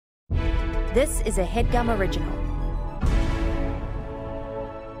This is a HeadGum original.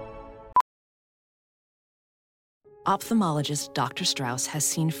 Ophthalmologist Dr. Strauss has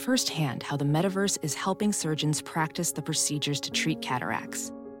seen firsthand how the metaverse is helping surgeons practice the procedures to treat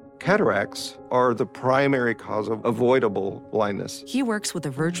cataracts. Cataracts are the primary cause of avoidable blindness. He works with a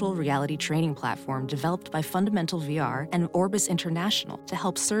virtual reality training platform developed by Fundamental VR and Orbis International to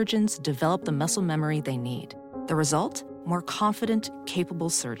help surgeons develop the muscle memory they need. The result? More confident,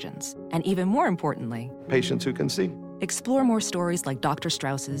 capable surgeons. And even more importantly, Patients who can see. explore more stories like Dr.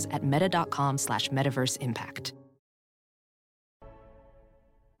 Strauss's at meta.com/metaverseimpact.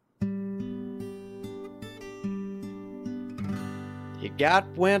 You got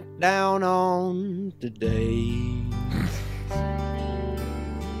went down on today.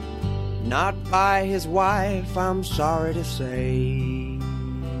 Not by his wife, I'm sorry to say.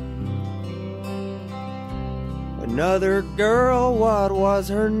 Another girl, what was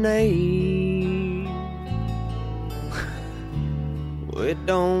her name? It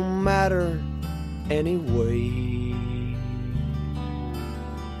don't matter anyway.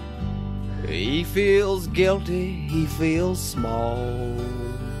 He feels guilty, he feels small.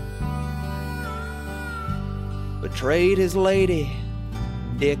 Betrayed his lady,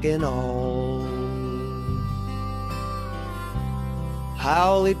 dick and all.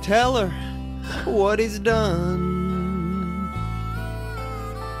 How'll he tell her what he's done?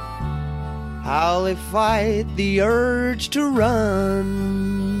 How'll he fight the urge to run?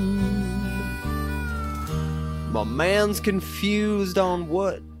 My man's confused on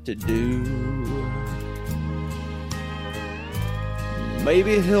what to do.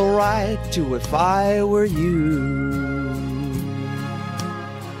 Maybe he'll write to If I Were You.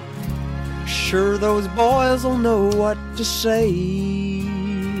 Sure those boys will know what to say.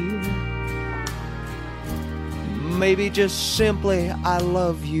 Maybe just simply I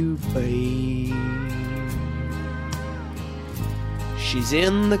love you, babe. She's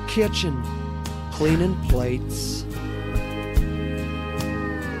in the kitchen cleaning plates.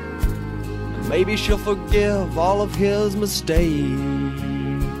 Maybe she'll forgive all of his mistakes.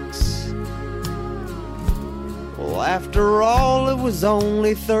 Well, after all, it was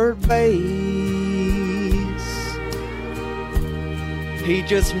only third base. He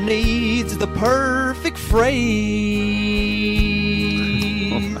just needs the perfect phrase.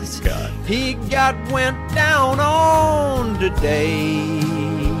 Oh my God. He went down on today.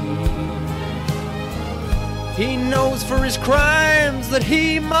 He knows for his crimes that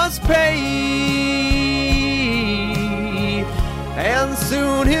he must pay, and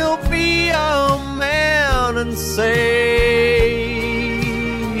soon he'll be a man and say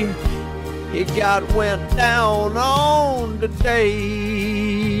he went down on today.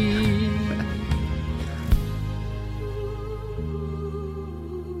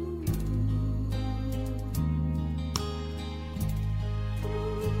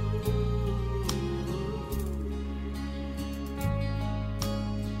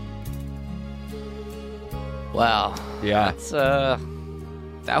 Wow. Yeah. That's,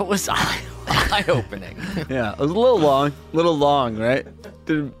 that was eye-opening. Yeah, it was a little long, right?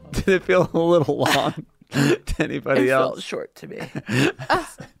 Did it feel a little long to anybody It else? felt short to me.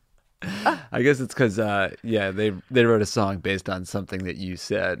 I guess it's because, they wrote a song based on something that you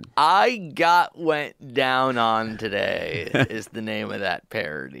said. Went down on today is the name of that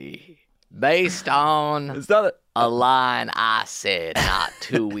parody. Based on It's not a line I said not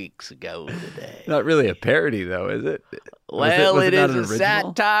 2 weeks ago today. not really a parody, though, is it? Well, was it not is an a original?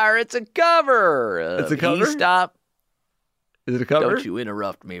 satire. It's a cover. It's a cover? Is it a cover? Don't you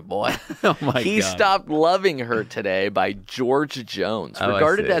interrupt me, boy. Oh my He God. Stopped Loving Her Today by George Jones, Oh, I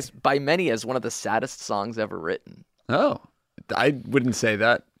regarded see. as by many as one of the saddest songs ever written. Oh, I wouldn't say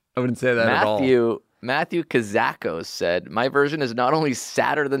that. I wouldn't say that at all. Matthew Kazakos said, "My version is not only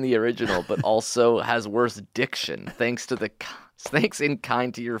sadder than the original, but also has worse diction, thanks in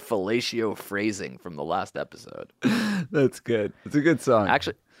kind to your fellatio phrasing from the last episode." That's good. It's a good song.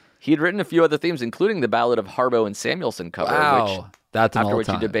 Actually, he had written a few other themes, including the ballad of Harbo and Samuelson cover, Wow. That's an after which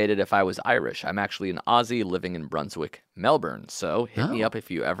he all-time. debated if I was Irish. I'm actually an Aussie living in Brunswick, Melbourne, so hit me up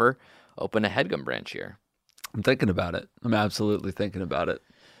if you ever open a HeadGum branch here. I'm thinking about it. I'm absolutely thinking about it.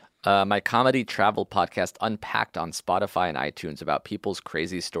 My comedy travel podcast Unpacked on Spotify and iTunes about people's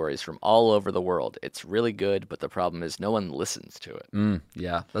crazy stories from all over the world. It's really good, but the problem is no one listens to it.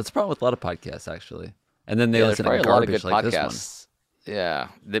 Yeah, that's the problem with a lot of podcasts, actually. And then they There's listen to probably a lot of garbage good like podcasts. this Yeah,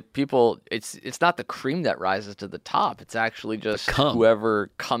 the people. It's not the cream that rises to the top. It's actually just cum.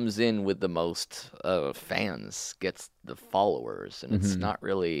 whoever comes in with the most fans gets the followers, and it's not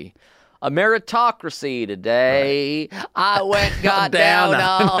really a meritocracy today. I went got down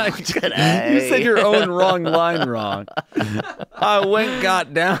on today. You said your own wrong line wrong. I went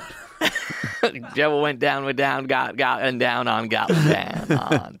got down. Devil went down, got and down on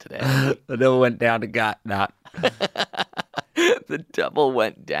today. The devil went down to got not. The devil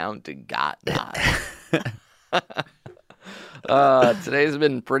went down to got not. Today's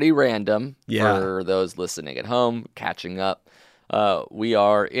been pretty random for those listening at home, catching up. We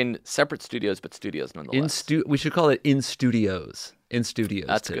are in separate studios, but studios nonetheless. We should call it in studios. In studios.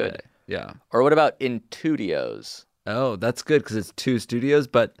 That's today. good. Yeah. Or what about in studios? Oh, that's good because it's 2 studios,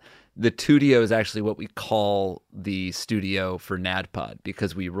 but the studio is actually what we call the studio for NADPOD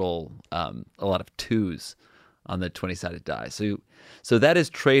because we roll a lot of 2s on the 20-sided die. So that is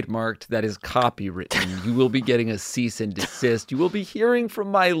trademarked. That is copywritten. You will be getting a cease and desist. You will be hearing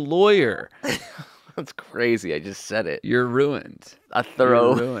from my lawyer. That's crazy. I just said it. You're ruined. A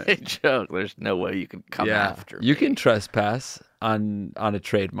thorough joke. There's no way you can come after me. You can trespass on a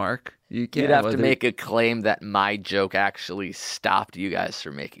trademark. You'd have to make a claim that my joke actually stopped you guys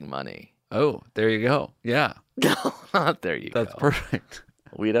from making money. Oh, there you go. Yeah. No, not there you go. That's perfect.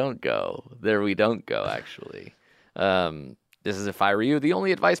 We don't go. There we don't go, actually. This is If I Were You, the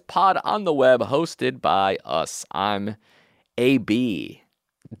only advice pod on the web, hosted by us. I'm AB.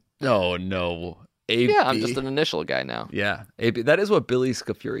 Oh, no. AB. Yeah, I'm just an initial guy now. Yeah, AB. That is what Billy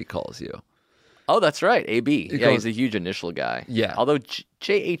Scafuri calls you. Oh, that's right, AB. He's a huge initial guy. Yeah. Although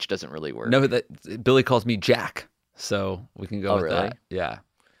JH doesn't really work. No, Billy calls me Jack, so we can go with that. Yeah.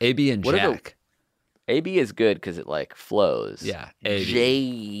 AB and Jack. AB is good because it like flows. Yeah.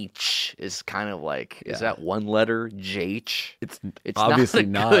 JH is kind of like, is that one letter? JH? It's obviously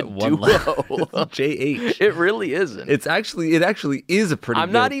not one letter. It's JH. It really isn't. It actually is a pretty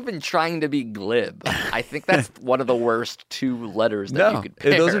I'm not even trying to be glib. I think that's one of the worst 2 letters that you could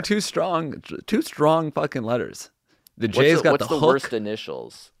pair. Those are two strong fucking letters. The J's got the hook. What's the worst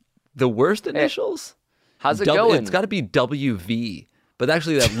initials? The worst initials? How's it going? It's got to be WV. But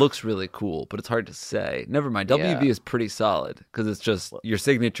actually, that looks really cool, but it's hard to say. Never mind. WV is pretty solid because it's just your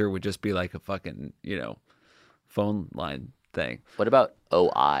signature would just be like a fucking, phone line thing. What about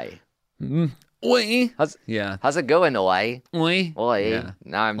OI? Oi. How's it going, OI? Oi. Oi. Yeah.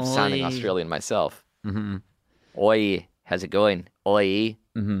 Now I'm sounding Australian myself. Mm-hmm. Oi. How's it going? Oi.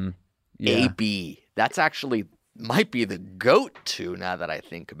 Mm-hmm. Yeah. AB. That's actually might be the goat too now that I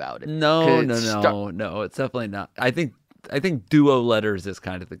think about it. No. It's definitely not. I think duo letters is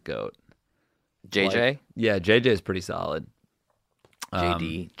kind of the goat. JJ? Yeah, JJ is pretty solid.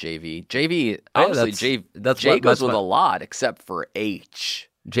 JD, JV. Honestly, J goes with a lot except for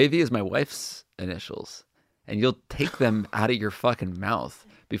H. JV is my wife's initials. And you'll take them out of your fucking mouth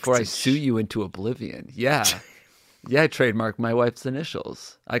before I sue you into oblivion. Yeah. Yeah, I trademarked my wife's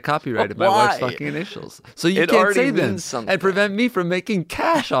initials. I copyrighted my wife's fucking initials. So you can't say them and prevent me from making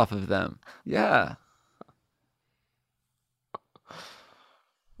cash off of them. Yeah.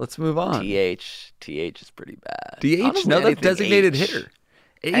 Let's move on. TH is pretty bad. DH? Honestly, no, that's designated hitter.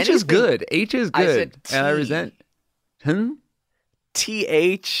 H is good. H is good. And I resent.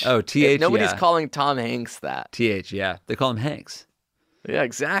 TH. Oh, TH. Nobody's calling Tom Hanks that. TH, yeah. They call him Hanks. Yeah,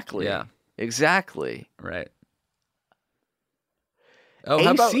 exactly. Yeah. Exactly. Right. Oh,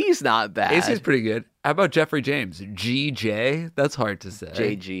 AC's not bad. AC's pretty good. How about Jeffrey James? GJ? That's hard to say.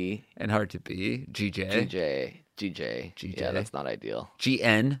 JG. And hard to be. GJ. GJ. Yeah, that's not ideal.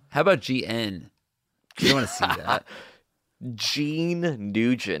 GN. How about GN? You don't want to see that. Gene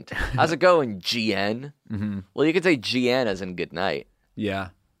Nugent. How's it going, GN? Mm-hmm. Well, you could say GN as in good night. Yeah.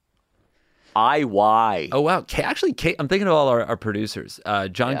 IY. Oh, wow. Actually, I'm thinking of all our producers.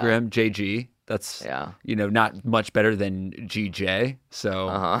 John Grimm, JG. That's, not much better than GJ. So,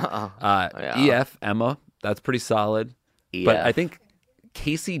 EF, Emma. That's pretty solid. EF. But I think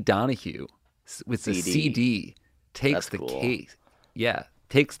Casey Donahue with the CD takes the case. Yeah,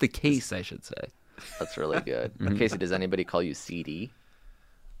 takes the case, I should say. That's really good. Casey, does anybody call you CD?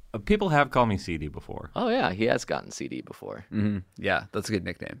 People have called me CD before. Oh, yeah, he has gotten CD before. Mm-hmm. Yeah, that's a good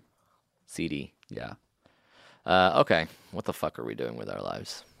nickname. CD. Yeah. Okay, what the fuck are we doing with our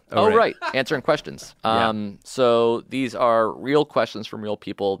lives? Right. Answering questions. So these are real questions from real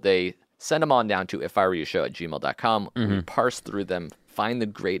people. They send them on down to ifiwereyoushow@gmail.com. We parse through them, find the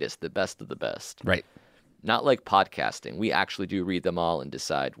greatest, the best of the best. Right. Not like podcasting. We actually do read them all and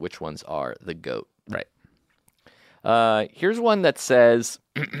decide which ones are the GOAT. Right. Here's one that says,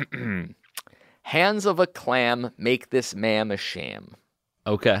 hands of a clam make this ma'am a sham.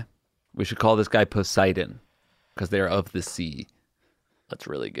 Okay. We should call this guy Poseidon because they're of the sea. That's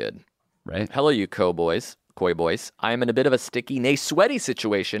really good. Right. Hello, you co-boys. Coy Boys. I am in a bit of a sticky, nay, sweaty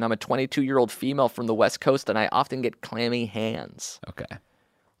situation. I'm a 22-year-old female from the West Coast, and I often get clammy hands. Okay.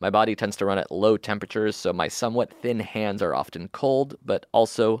 My body tends to run at low temperatures, so my somewhat thin hands are often cold, but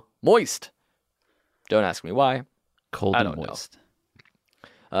also moist. Don't ask me why. Cold I and don't know. moist.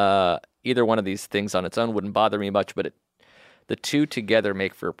 Either one of these things on its own wouldn't bother me much, but the two together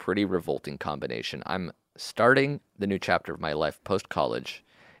make for a pretty revolting combination. I'm starting the new chapter of my life post-college,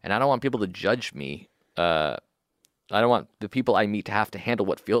 and I don't want people to judge me. I don't want the people I meet to have to handle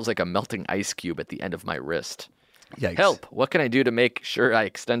what feels like a melting ice cube at the end of my wrist. Yikes. Help! What can I do to make sure I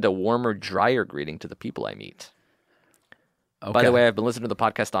extend a warmer, drier greeting to the people I meet? Okay. By the way, I've been listening to the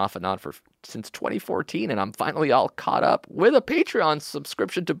podcast off and on since 2014, and I'm finally all caught up with a Patreon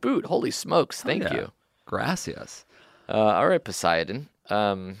subscription to boot. Holy smokes. Thank you. Gracias. All right, Poseidon.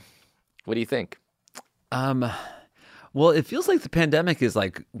 What do you think? Well, it feels like the pandemic is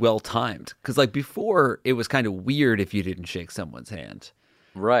like well timed because like before it was kind of weird if you didn't shake someone's hand.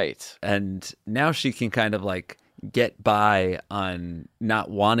 Right. And now she can kind of like get by on not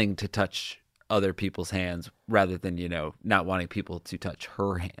wanting to touch other people's hands rather than, not wanting people to touch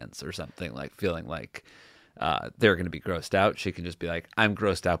her hands or something, like feeling like they're going to be grossed out. She can just be like, I'm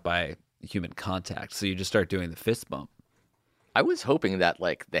grossed out by human contact. So you just start doing the fist bump. I was hoping that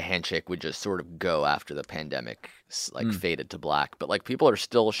like the handshake would just sort of go after the pandemic faded to black, but like people are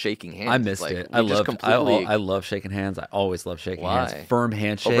still shaking hands. I missed like, it. I love shaking hands. I always love shaking Why? hands. Firm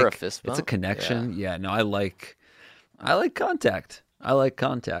handshake. Over a fist bump? It's a connection. Yeah. No, I like contact. I like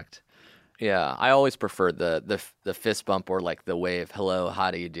contact. Yeah, I always preferred the fist bump or like the wave. Hello,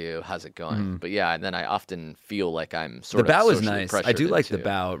 how do you do? How's it going? But yeah, and then I often feel like I'm sort of the bow is socially nice. I pressured do like the into-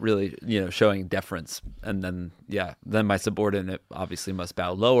 bow, really, showing deference. And then then my subordinate obviously must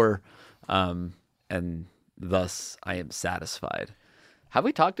bow lower, and thus I am satisfied. Have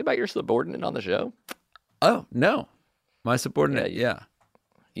we talked about your subordinate on the show? Oh no, my subordinate. Yeah.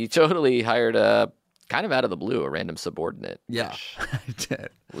 You totally hired a kind of out of the blue a random subordinate. Yeah, which I did.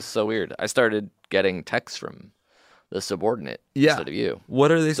 was so weird. I started getting texts from the subordinate Yeah. instead of you.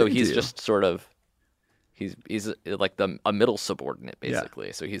 What are they So saying to he's you? just sort of he's like a middle subordinate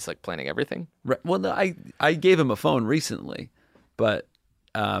basically. So he's like planning everything. Right. Well, no, I gave him a phone recently, but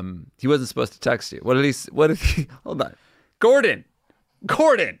he wasn't supposed to text you. What did he? Hold on, Gordon,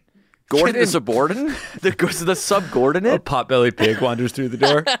 Gordon Get the in. subordinate, the a subordinate. pot-bellied pig wanders through the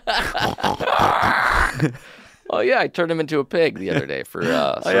door. Oh yeah, I turned him into a pig the other day for I'm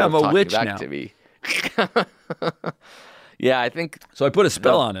a talking witch back now. to me. Yeah, I think So I put a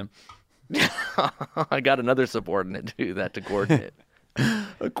spell on him. I got another subordinate to do that to coordinate.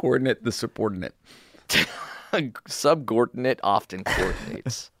 A coordinate, the subordinate. Subordinate often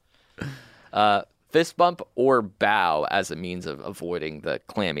coordinates. Fist bump or bow as a means of avoiding the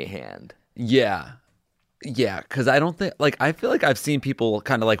clammy hand. Yeah, because I don't think I feel like I've seen people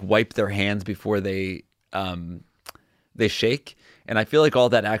kind of like wipe their hands before they shake, and I feel like all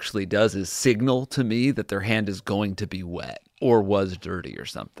that actually does is signal to me that their hand is going to be wet or was dirty or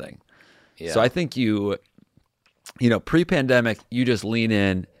something. Yeah. So I think pre-pandemic, you just lean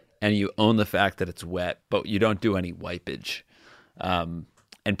in and you own the fact that it's wet, but you don't do any wipage. And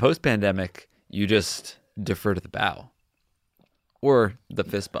post-pandemic, you just defer to the bow or the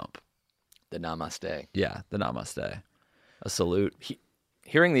fist bump. The namaste. Yeah, the namaste. A salute.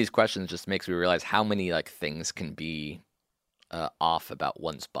 Hearing these questions just makes me realize how many things can be off about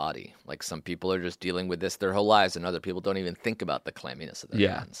one's body. Like some people are just dealing with this their whole lives, and other people don't even think about the clamminess of their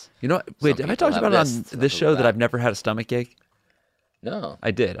hands. You know what? Wait, Some have I people talked have about it this, on some this people show that that. I've never had a stomach ache? No.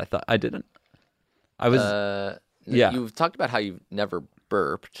 I did. I thought I didn't. I was yeah. You've talked about how you've never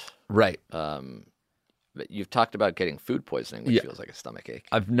burped. right. But you've talked about getting food poisoning, which Yeah. feels like a stomach ache.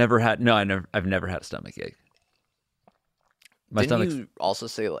 I've never had a stomach ache. My Didn't stomach's you also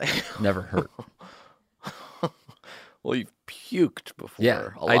say never hurt. well, you've puked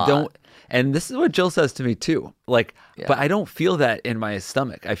before a lot. I don't, and this is what Jill says to me too. Like, Yeah. but I don't feel that in my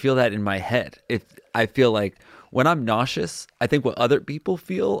stomach. I feel that in my head. I feel like when I'm nauseous, I think what other people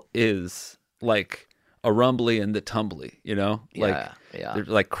feel is like a rumbly and the tumbly. Like Yeah. they're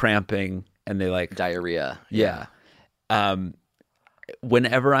like cramping and they like Diarrhea. yeah.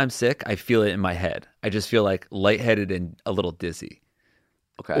 Whenever I'm sick, I feel it in my head. I just feel like lightheaded and a little dizzy,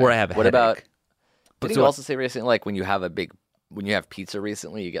 Okay. or I have a What headache. about? But Didn't so you also say recently, like when you have pizza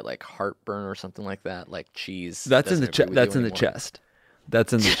recently, you get like heartburn or something like that, like cheese? that's in the doesn't agree with that's you in the anymore? chest.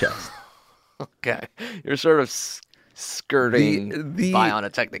 That's in the chest. Okay, you're sort of skirting The- by on a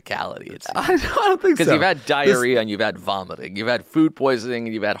technicality. It's I don't think so. because you've had diarrhea and you've had vomiting, you've had food poisoning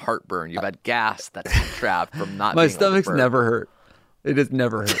and you've had heartburn, you've had gas that's trapped from not. My being able to stomach's burp. never hurt. It has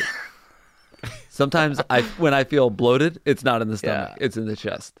never hurt. Sometimes when I feel bloated, it's not in the stomach. Yeah. It's in the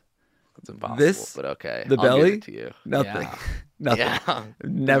chest. It's impossible, This, but okay. the I'll give belly, it to you. nothing. Yeah. Nothing. Yeah.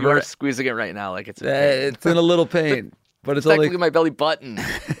 Never. You're squeezing it right now like it's in pain. It's in a little pain, but it's Technically only. my belly button.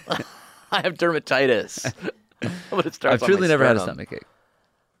 I have dermatitis. But it starts I've on truly my never had a sternum. stomach ache.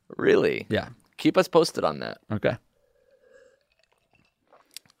 Really? Yeah. Keep us posted on that. Okay.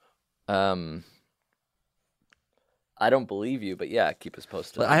 I don't believe you, but yeah, keep us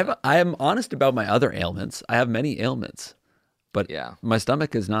posted. But on that. I am honest about my other ailments. I have many ailments, but Yeah. my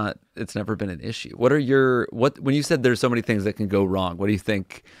stomach is not. It's never been an issue. What are your when you said there's so many things that can go wrong? What do you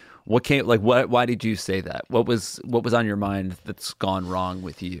think? What came like? Why did you say that? What was on your mind that's gone wrong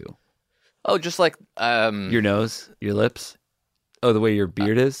with you? Oh, just like Your nose, your lips. Oh, the way your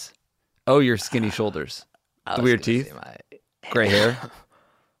beard is. Oh, your skinny shoulders. I The was weird gonna teeth. say My, Gray hair.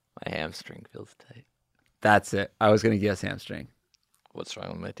 my hamstring feels tight. That's it. I was gonna guess hamstring. What's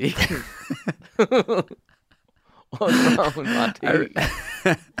wrong with my teeth? What's wrong with my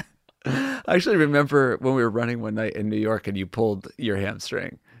teeth? I actually remember when we were running one night in New York and you pulled your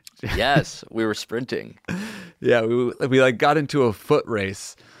hamstring. Yes, we were sprinting. Yeah, we like got into a foot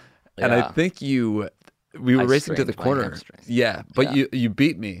race, and I Yeah. think we were I racing to the strained my corner. hamstring. Yeah, but Yeah. you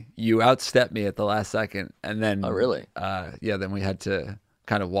beat me. You outstepped me at the last second, and then Oh, really? Yeah, then we had to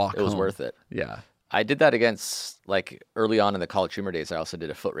kind of walk. It was home. worth it. Yeah. I did that against, like, early on in the college humor days. I also did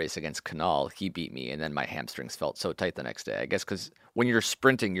a foot race against Canal. He beat me, and then my hamstrings felt so tight the next day. I guess because when you're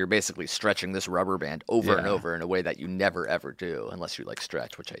sprinting, you're basically stretching this rubber band over and Yeah. over in a way that you never, ever do unless you, like,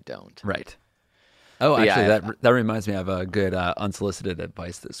 stretch, which I don't. Right. Oh, But yeah, actually, that reminds me of a good unsolicited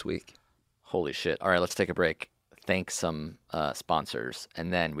advice this week. Holy shit. All right, let's take a break. Thank some sponsors,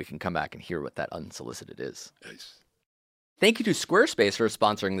 and then we can come back and hear what that unsolicited is. Nice. Thank you to Squarespace for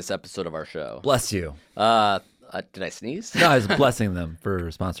sponsoring this episode of our show. Bless you. Did I sneeze? No, I was blessing them for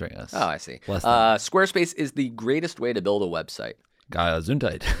sponsoring us. Oh, I see. Bless them. Squarespace is the greatest way to build a website.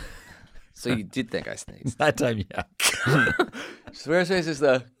 Gesundheit. So you did think I sneezed. That time, yeah. Squarespace is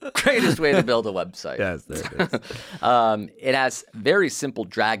the greatest way to build a website. Yes, there it is. It has very simple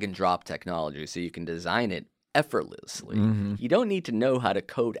drag and drop technology, so you can design it effortlessly. Mm-hmm. You don't need to know how to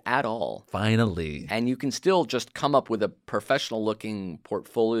code at all. Finally. And you can still just come up with a professional looking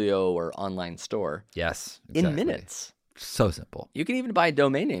portfolio or online store Yes. in exactly. minutes. So simple. You can even buy a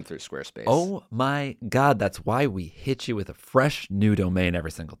domain name through Squarespace. Oh my God. That's why we hit you with a fresh new domain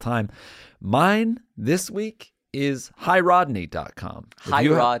every single time. Mine this week is hirodney.com.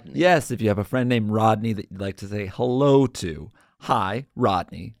 Hirodney. Yes. If you have a friend named Rodney that you'd like to say hello to,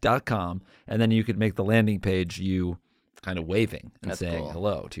 hirodney.com. And then you could make the landing page you kind of waving and That's saying cool.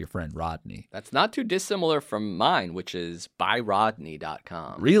 hello to your friend Rodney. That's not too dissimilar from mine, which is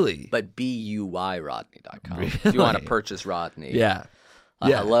buyrodney.com. Really? But buyrodney.com. If you want to Really? purchase Rodney. Yeah.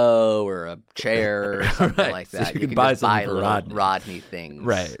 A hello or a chair or something Right. like So that. you can can buy just buy something for little Rodney. things.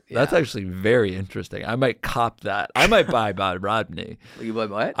 Right. Yeah. That's actually very interesting. I might cop that. I might buy by Rodney. You buy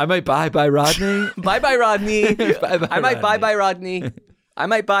what? I might buy by Rodney. Bye bye Rodney. Bye-bye, I might buy Rodney. by Rodney. I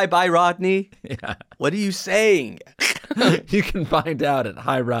might buy Rodney. Yeah. What are you saying? You can find out at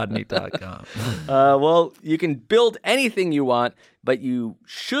hirodney.com. Well, you can build anything you want, but you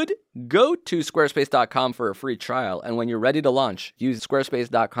should go to squarespace.com for a free trial. And when you're ready to launch, use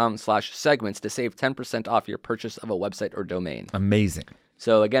squarespace.com/segments to save 10% off your purchase of a website or domain. Amazing.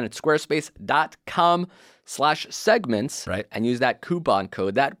 So again, it's squarespace.com/segments, Right. And use that coupon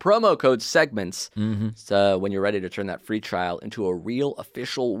code, that promo code segments. So when you're ready to turn that free trial into a real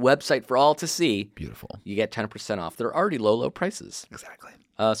official website for all to see, Beautiful. you get 10% off. They're already low prices. Exactly.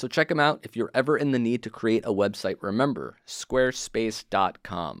 So check them out if you're ever in the need to create a website. Remember,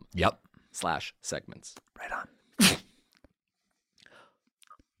 squarespace.com/segments. Right on.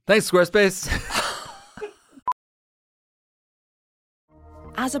 Thanks, Squarespace.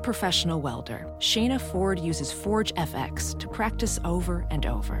 As a professional welder, Shayna Ford uses Forge FX to practice over and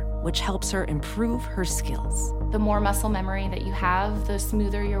over, which helps her improve her skills. The more muscle memory that you have, the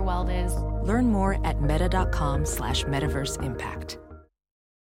smoother your weld is. Learn more at meta.com/metaverse impact.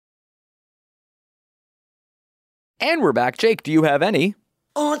 And we're back. Jake, do you have any?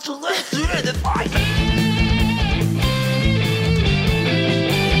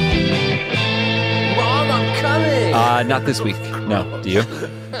 Mom, I'm coming! Not this week. No. Do you?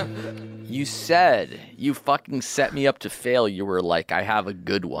 You said, you fucking set me up to fail. You were like, I have a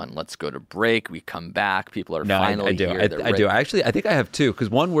good one. Let's go to break. We come back. People are No, finally I do. here. I They're do. ready. I think I have two. Because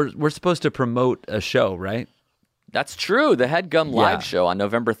one, we're supposed to promote a show, right? That's true. The Headgum Yeah. live show on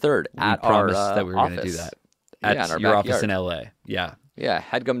November 3rd We at promised our that we were going to do office. that Yeah, at in our your office backyard. in LA. Yeah. Yeah,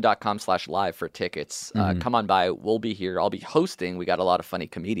 headgum.com/live for tickets. Come on by. We'll be here. I'll be hosting. We got a lot of funny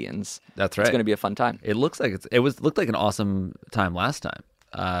comedians. That's right. It's going to be a fun time. It looks like looked like an awesome time last time.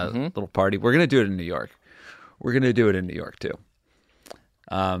 Little party. We're gonna do it in New York. We're gonna do it in New York too.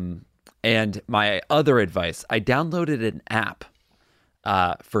 And my other advice, I downloaded an app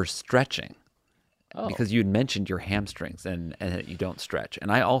for stretching because you had mentioned your hamstrings and that you don't stretch,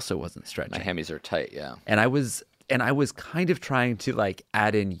 and I also wasn't stretching. My hammies are tight. Yeah. And I was kind of trying to like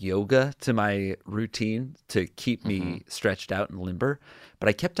add in yoga to my routine to keep me stretched out and limber, but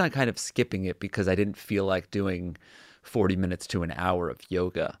I kept on kind of skipping it because I didn't feel like doing 40 minutes to an hour of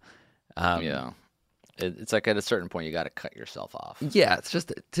yoga. Yeah. It's like at a certain point you got to cut yourself off. Yeah, it's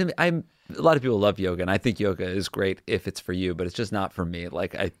just to me. A lot of people love yoga, and I think yoga is great if it's for you, but it's just not for me.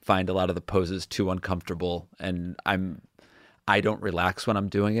 Like I find a lot of the poses too uncomfortable, and I don't relax when I'm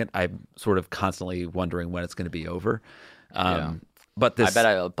doing it. I'm sort of constantly wondering when it's going to be over. But I bet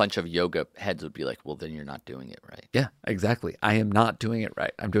a bunch of yoga heads would be like, "Well, then you're not doing it right." Yeah, exactly. I am not doing it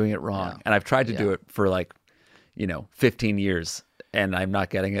right. I'm doing it wrong, and I've tried to do it for 15 years. And I'm not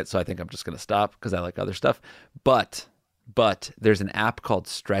getting it, so I think I'm just going to stop because I like other stuff. But there's an app called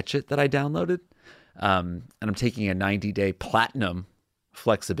Stretch It that I downloaded, and I'm taking a 90-day platinum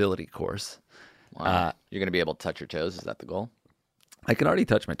flexibility course. Wow. You're going to be able to touch your toes? Is that the goal? I can already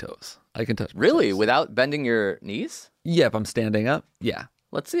touch my toes. I can touch my Really? toes. Without bending your knees? Yeah, if I'm standing up, yeah.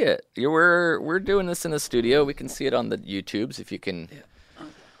 Let's see it. We're doing this in the studio. We can see it on the YouTubes if you can. Yeah.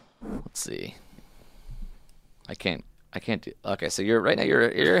 Let's see. I can't do. Okay, so you're right now.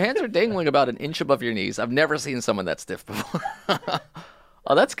 Your hands are dangling about an inch above your knees. I've never seen someone that stiff before.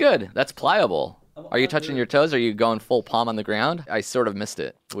 Oh, that's good. That's pliable. Are you touching your toes? Are you going full palm on the ground? I sort of missed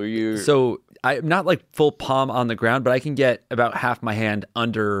it. Were you? So I'm not like full palm on the ground, but I can get about half my hand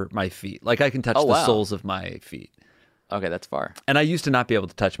under my feet. Like I can touch the soles of my feet. Okay, that's far. And I used to not be able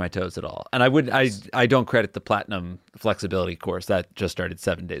to touch my toes at all. And I don't credit the platinum flexibility course that just started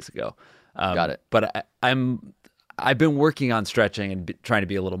 7 days ago. Got it. But I've been working on stretching and trying to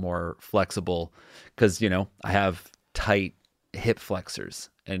be a little more flexible because, I have tight hip flexors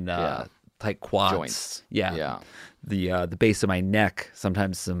and tight quads. Joints. Yeah. The base of my neck,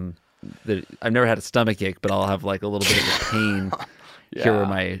 sometimes I've never had a stomach ache, but I'll have like a little bit of a pain here where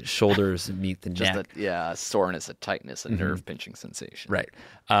my shoulders meet the neck. A soreness, a tightness, a nerve pinching sensation. Right.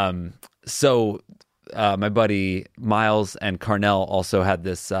 So my buddy Miles and Carnell also had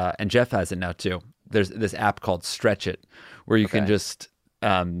this, and Jeff has it now too. There's this app called Stretch It where you can just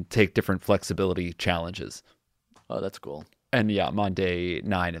take different flexibility challenges. Oh, that's cool. And yeah, I'm on day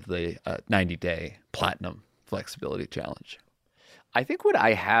 9 of the 90-day platinum flexibility challenge. I think what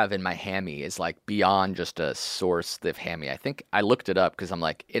I have in my hammy is like beyond just a sore, stiff hammy. I think I looked it up because I'm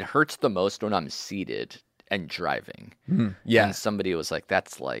like, it hurts the most when I'm seated and driving. Yeah. And somebody was like,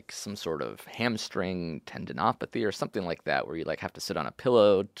 that's like some sort of hamstring tendinopathy or something like that, where you like have to sit on a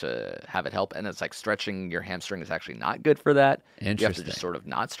pillow to have it help. And it's like stretching your hamstring is actually not good for that. Interesting. You have to just sort of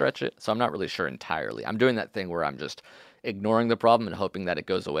not stretch it. So I'm not really sure entirely. I'm doing that thing where I'm just ignoring the problem and hoping that it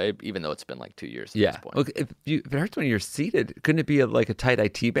goes away, even though it's been like 2 years at this point. Okay, if it hurts when you're seated, couldn't it be like a tight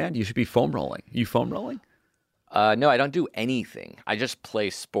IT band? You should be foam rolling. You foam rolling? No, I don't do anything. I just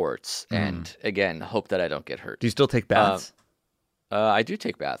play sports and, again, hope that I don't get hurt. Do you still take baths? I do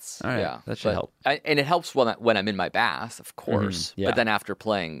take baths. All right, yeah, that should help. And it helps when I'm in my bath, of course. Yeah. But then after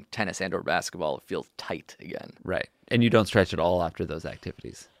playing tennis and or basketball, it feels tight again. Right. And you don't stretch at all after those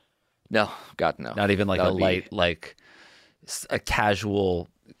activities? No, God, no. Not even like a light, like a casual,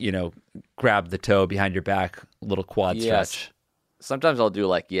 grab the toe behind your back, little quad stretch. Sometimes I'll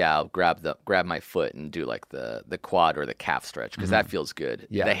do I'll grab my foot and do like the quad or the calf stretch because that feels good.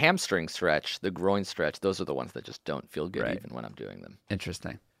 Yeah. The hamstring stretch, the groin stretch, those are the ones that just don't feel good even when I'm doing them.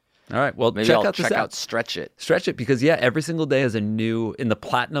 Interesting. All right. Well, Maybe check I'll out this check app. out Stretch It. Stretch It because every single day is in the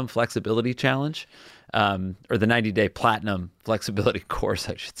Platinum Flexibility Challenge, or the 90-day Platinum Flexibility Course,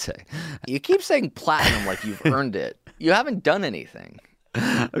 I should say. You keep saying platinum like you've earned it. You haven't done anything.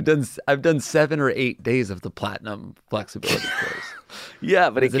 I've done 7 or 8 days of the Platinum Flexibility Course. Yeah,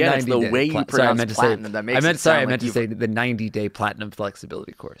 but again, it's the way you pronounce platinum that makes it sound I meant to say the 90-day Platinum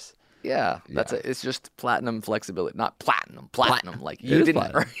Flexibility Course. Yeah, it's just platinum flexibility, not platinum. Like you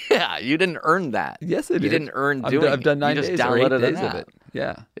didn't. You didn't earn that. Yes, I did. You didn't earn doing. I've done 9 you days just or 8 downloaded days an of app. it.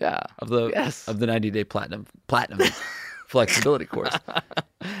 Yeah. Of the 90-day Platinum Flexibility Course.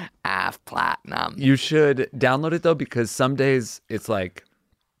 Platinum. You should download it though, because some days it's like,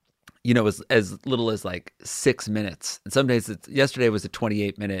 as little as like 6 minutes. And some days yesterday was a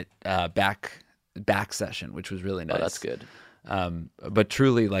 28-minute back session, which was really nice. Oh, that's good. But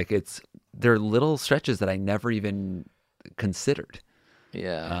truly, like they're little stretches that I never even considered.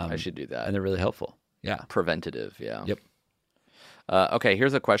 Yeah, I should do that. And they're really helpful. Yeah. Preventative, yeah. Yep. Okay,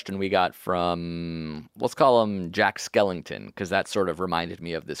 here's a question we got from, let's call him Jack Skellington, because that sort of reminded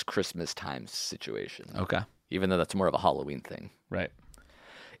me of this Christmas time situation. Okay. Even though that's more of a Halloween thing. Right.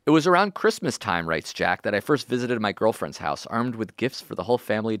 It was around Christmas time, writes Jack, that I first visited my girlfriend's house, armed with gifts for the whole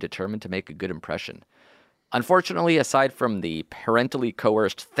family, determined to make a good impression. Unfortunately, aside from the parentally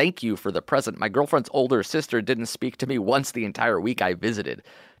coerced thank you for the present, my girlfriend's older sister didn't speak to me once the entire week I visited.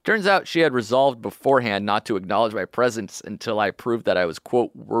 Turns out she had resolved beforehand not to acknowledge my presence until I proved that I was,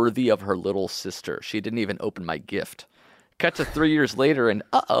 quote, worthy of her little sister. She didn't even open my gift. Cut to 3 years later, and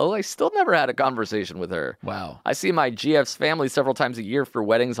I still never had a conversation with her. Wow. I see my GF's family several times a year for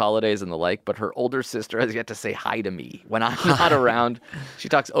weddings, holidays, and the like, but her older sister has yet to say hi to me. When I'm not around, she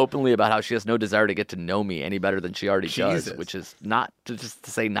talks openly about how she has no desire to get to know me any better than she already does, which is not to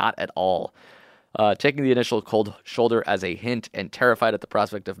say not at all. Taking the initial cold shoulder as a hint and terrified at the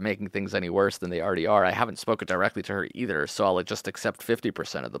prospect of making things any worse than they already are, I haven't spoken directly to her either, so I'll just accept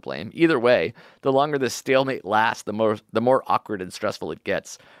 50% of the blame. Either way, the longer this stalemate lasts, the more awkward and stressful it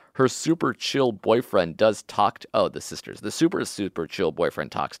gets. Her super chill boyfriend does talk to... the sisters. The super chill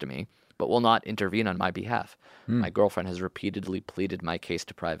boyfriend talks to me, but will not intervene on my behalf. My girlfriend has repeatedly pleaded my case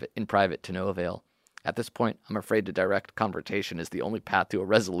in private to no avail. At this point, I'm afraid a direct confrontation is the only path to a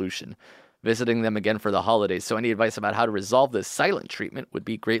resolution. Visiting them again for the holidays, so any advice about how to resolve this silent treatment would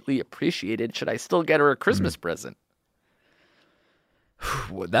be greatly appreciated. Should I still get her a Christmas present?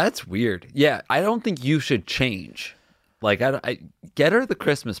 Well, that's weird. Yeah, I don't think you should change. Like, I get her the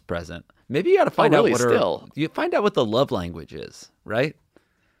Christmas present. Maybe you got to find out you find out what the love language is, right?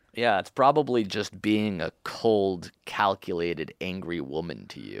 Yeah, it's probably just being a cold, calculated, angry woman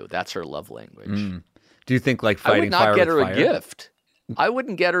to you. That's her love language. Do you think like fighting fire I would not get her fire? a gift. I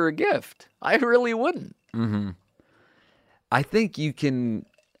wouldn't get her a gift. I really wouldn't. Mm-hmm. I think you can.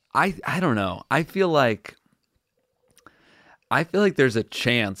 I don't know. I feel like there's a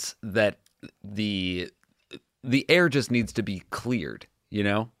chance that the air just needs to be cleared. You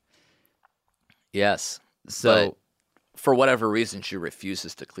know. Yes. So, but for whatever reason, she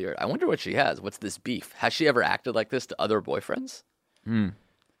refuses to clear it. I wonder what she has. What's this beef? Has she ever acted like this to other boyfriends?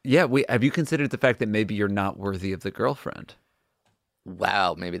 Yeah. Have you considered the fact that maybe you're not worthy of the girlfriend?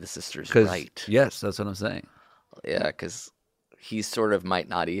 Wow, maybe the sister's right. Yes, that's what I'm saying. Yeah, because he sort of might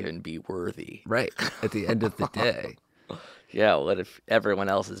not even be worthy. Right, at the end of the day. Yeah, what if everyone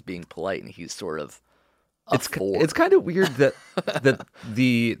else is being polite and he's sort of It's kind of weird that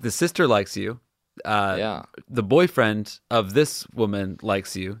the sister likes you. The boyfriend of this woman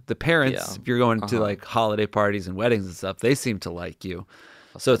likes you. The parents, if you're going to like holiday parties and weddings and stuff, they seem to like you.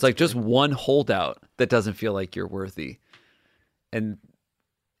 So it's like just one holdout that doesn't feel like you're worthy. And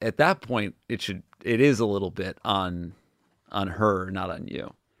at that point, it is a little bit on her, not on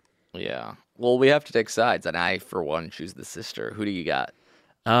you. Yeah. Well, we have to take sides, and I, for one, choose the sister. Who do you got?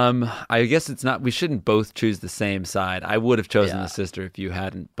 I guess it's not. We shouldn't both choose the same side. I would have chosen the sister if you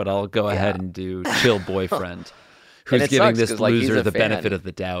hadn't, but I'll go ahead and do chill boyfriend, who's giving this loser the benefit of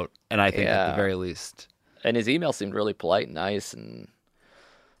the doubt. And I think at the very least, and his email seemed really polite, and nice, and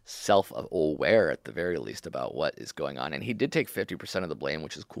self-aware at the very least about what is going on. And he did take 50% of the blame,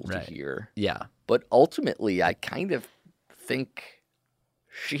 which is cool to hear. Yeah. But ultimately, I kind of think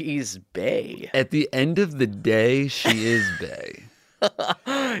she's bae. At the end of the day, she is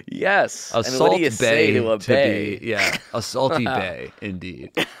bae. Yes. A salt bae to a bae. A salty bae,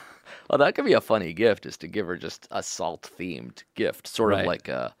 indeed. Well, that could be a funny gift, is to give her just a salt-themed gift. Sort of like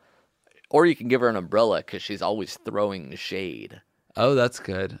or you can give her an umbrella because she's always throwing shade. Oh, that's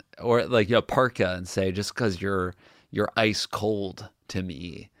good. Or like a parka and say, just because you're ice cold to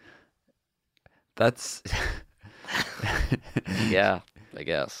me. That's yeah, I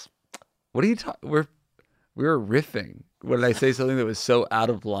guess. What are you talking? We were riffing. When I say something that was so out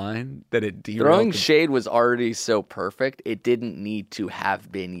of line that it derailed. Throwing shade was already so perfect, it didn't need to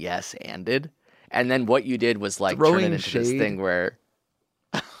have been yes-anded. And then what you did was like turn it into this thing where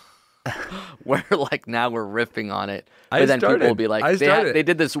like now we're riffing on it. But then people will be like, they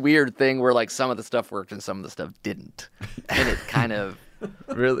did this weird thing where like some of the stuff worked and some of the stuff didn't. And it kind of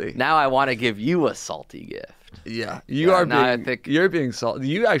really. Now I want to give you a salty gift. Yeah, you're being salty.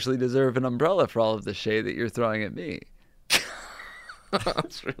 You actually deserve an umbrella for all of the shade that you're throwing at me.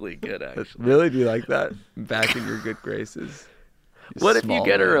 That's really good, actually. Really? Do you like that? Back in your good graces. What if you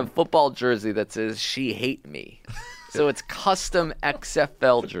get her a football jersey that says "She Hate Me"? So it's custom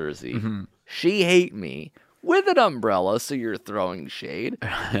XFL jersey. Mm-hmm. She Hate Me with an umbrella, so you're throwing shade,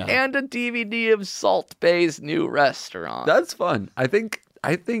 and a DVD of Salt Bay's new restaurant. That's fun. I think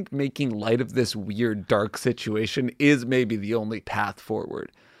I think making light of this weird, dark situation is maybe the only path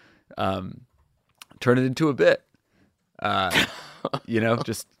forward. Turn it into a bit.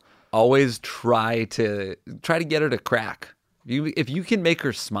 Just always try to get her to crack. If you can make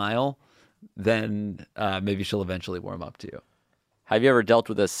her smile, then maybe she'll eventually warm up to you. Have you ever dealt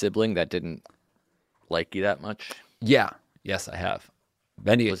with a sibling that didn't like you that much? Yeah. Yes, I have.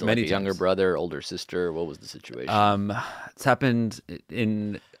 Many Was it many like a younger times. brother, older sister? What was the situation? It's happened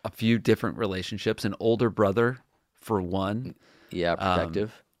in a few different relationships. An older brother, for one. Yeah,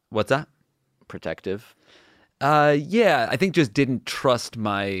 protective. What's that? Protective. Yeah, I think just didn't trust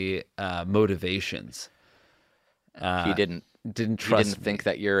my motivations. He didn't trust. He didn't think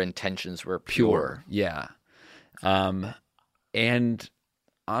that your intentions were Pure. Yeah. And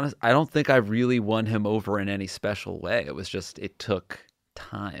honest, I don't think I really won him over in any special way. It was just, it took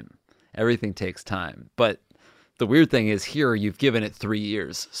time. Everything takes time. But the weird thing is here, you've given it 3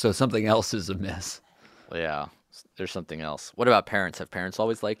 years. So something else is amiss. Yeah, there's something else. What about parents? Have parents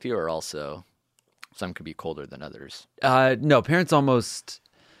always liked you, or also some could be colder than others? No, parents,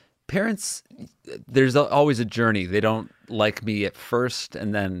 there's always a journey. They don't like me at first.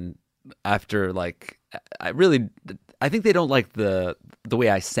 And then after, like, I think they don't like the way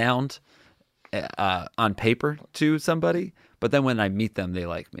I sound on paper to somebody, but then when I meet them, they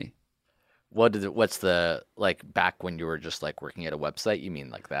like me. What's the, like, back when you were just like working at a website? You mean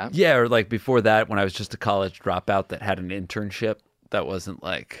like that? Yeah, or like before that, when I was just a college dropout that had an internship, that wasn't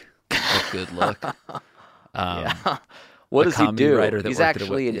like a good look. Yeah. What does he do? He's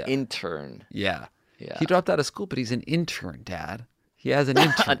actually an yeah. intern. Yeah. Yeah. He dropped out of school, but he's an intern, Dad. He has an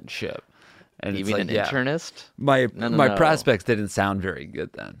internship. And You it's mean like, an yeah. internist? My No. prospects didn't sound very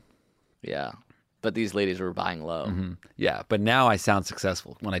good then. Yeah. But these ladies were buying low. Mm-hmm. Yeah, but now I sound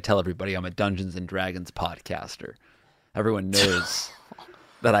successful when I tell everybody I'm a Dungeons and Dragons podcaster. Everyone knows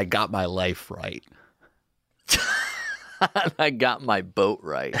that I got my life right. I got my boat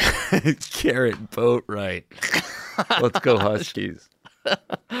right. Carrot boat right. Let's go Huskies.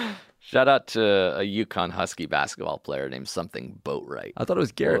 Shout out to a Yukon Husky basketball player named something Boatwright. I thought it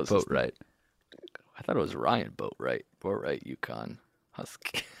was Garrett Boatwright. I thought it was Ryan Boatwright. Boatwright Yukon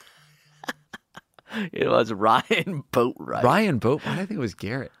Husky. It was Ryan Boatwright. Ryan Boatwright? I think it was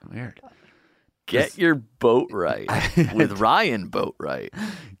Garrett. Weird. Get your boat right with Ryan Boatwright.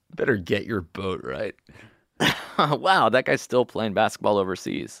 Better get your boat right. Wow, that guy's still playing basketball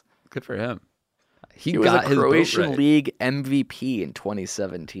overseas. Good for him. He was got a his boat Croatian right. League MVP in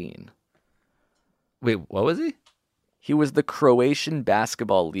 2017. Wait, what was he? He was the Croatian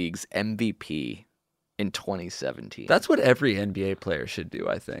Basketball League's MVP in 2017. That's what every NBA player should do,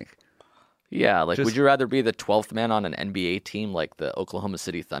 I think. Yeah, like, Just- would you rather be the 12th man on an NBA team like the Oklahoma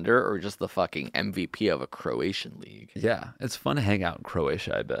City Thunder, or just the fucking MVP of a Croatian league? Yeah, it's fun to hang out in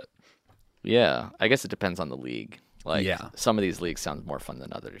Croatia, I bet. Yeah, I guess it depends on the league. Like, Yeah. some of these leagues sound more fun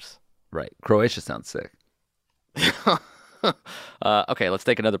than others. Right. Croatia sounds sick. Okay, let's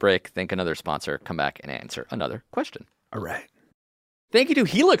take another break, thank another sponsor, come back and answer another question. All right. Thank you to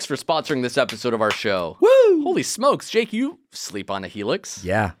Helix for sponsoring this episode of our show. Woo! Holy smokes, Jake, you sleep on a Helix?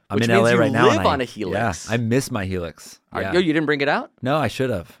 Yeah, I'm Which in means LA you right now. live and on a Helix. Yeah, I miss my Helix. Yeah. Yo, you didn't bring it out? No, I should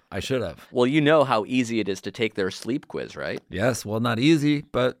have. Well, you know how easy it is to take their sleep quiz, right? Yes, well, not easy,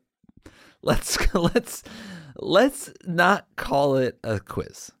 but let's not call it a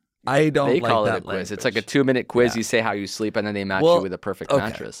quiz. I don't They like call that it a quiz. language. It's like a 2-minute quiz. Yeah. You say how you sleep, and then they match Well, you with a perfect okay.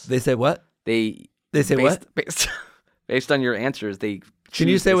 mattress. They say what? They say what? Based on your answers, they Can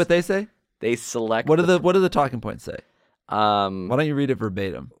you choose say this- what they say? They select. What do the talking points say? Why Um, don't you read it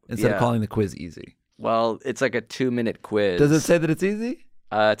verbatim instead Yeah. of calling the quiz easy? well, it's like a 2-minute quiz. Does it say that it's easy?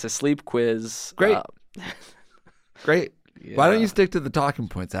 It's a sleep quiz. Great. Great. Why don't yeah. you stick to the talking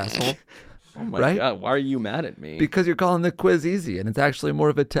points, asshole? Oh my right? god! Why are you mad at me? Because you're calling the quiz easy, and it's actually more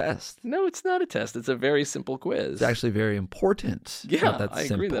of a test. No, it's not a test. It's a very simple quiz. It's actually very important. Yeah, Not that I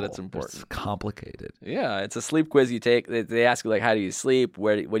agree that simple. it's important. It's complicated. Yeah, it's a sleep quiz you take. They ask you, like, how do you sleep?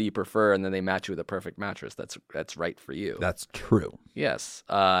 What do you prefer? And then they match you with a perfect mattress that's right for you. That's true. Yes.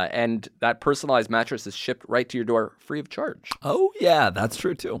 And that personalized mattress is shipped right to your door free of charge. Oh, yeah, that's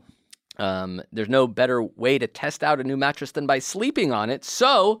true too. There's no better way to test out a new mattress than by sleeping on it.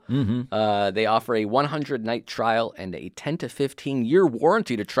 So they offer a 100-night trial and a 10 to 15-year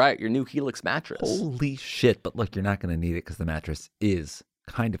warranty to try out your new Helix mattress. Holy shit. But look, you're not going to need it because the mattress is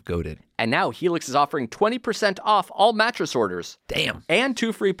kind of goated. And now Helix is offering 20% off all mattress orders. Damn. And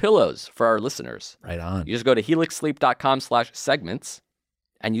 2 free pillows for our listeners. Right on. You just go to helixsleep.com/segments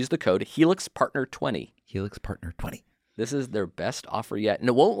and use the code HelixPartner20. Helix Partner 20. This is their best offer yet, and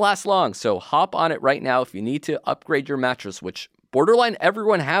it won't last long, so hop on it right now if you need to upgrade your mattress, which, Borderline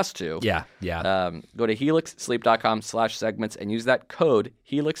everyone has to. Yeah. Go to helixsleep.com/segments and use that code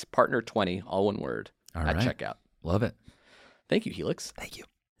HelixPartner20, all one word, at checkout. Love it. Thank you, Helix. Thank you.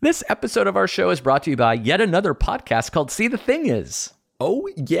 This episode of our show is brought to you by yet another podcast called See the Thing Is. Oh,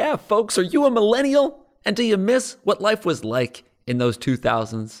 yeah, folks. Are you a millennial? And do you miss what life was like in those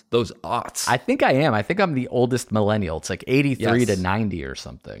 2000s, those aughts? I think I am. I think I'm the oldest millennial. It's like 83 to 90 or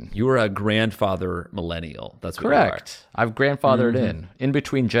something. You were a grandfather millennial. That's what correct. I've grandfathered in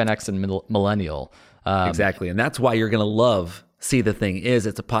between Gen X and millennial. Exactly. And that's why you're going to love See the Thing Is.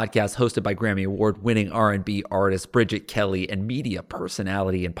 It's a podcast hosted by Grammy Award-winning R&B artist Bridget Kelly and media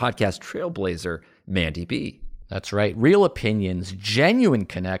personality and podcast trailblazer Mandy B. That's right. Real opinions, genuine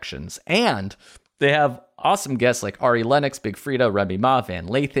connections, and they have awesome guests like Ari Lennox, Big Frida, Remy Ma, Van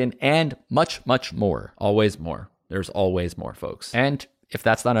Lathan, and much, much more. Always more. There's always more, folks. And if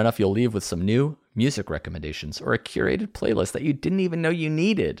that's not enough, you'll leave with some new music recommendations or a curated playlist that you didn't even know you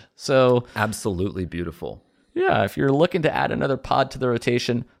needed. So absolutely beautiful. Yeah, if you're looking to add another pod to the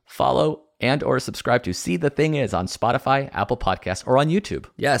rotation, follow and or subscribe to See the Thing Is on Spotify, Apple Podcasts, or on YouTube.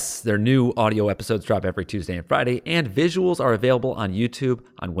 Yes, their new audio episodes drop every Tuesday and Friday, and visuals are available on YouTube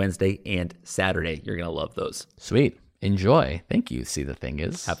on Wednesday and Saturday. You're going to love those. Sweet. Enjoy. Thank you, See the Thing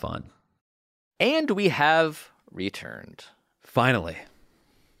Is. Have fun. And we have returned. Finally.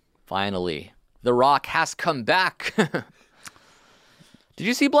 The Rock has come back. Did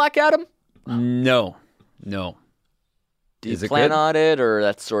you see Black Adam? No. Do you plan on it, or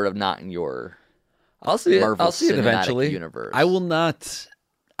that's sort of not in your I'll see it. Marvel I'll see it eventually. Universe? I will not.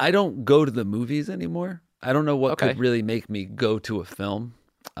 I don't go to the movies anymore. I don't know what could really make me go to a film.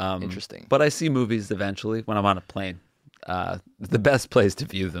 Interesting. But I see movies eventually when I'm on a plane. The best place to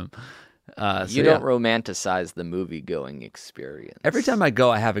view them. You don't romanticize the movie-going experience. Every time I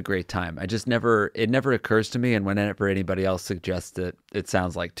go, I have a great time. It never occurs to me, and whenever anybody else suggests it, it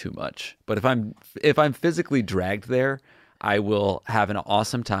sounds like too much. But if I'm physically dragged there, I will have an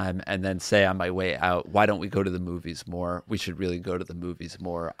awesome time and then say on my way out, why don't we go to the movies more? We should really go to the movies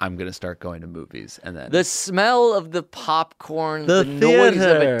more. I'm going to start going to movies. And then the smell of the popcorn, the noise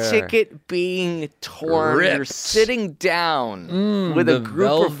of a ticket being torn, ripped. You're sitting down with a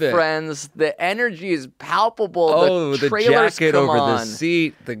group of friends. The energy is palpable. The trailers jacket come over on. the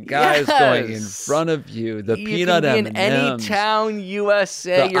seat. The guy's going in front of you. The you peanut can be M&Ms. in any town,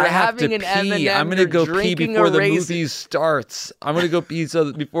 USA. You're I have having to an pee. M&M. I'm going to go pee before the raisin. movie starts. I'm going to go pee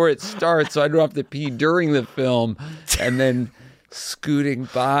before it starts so I don't have to pee during the film. And then scooting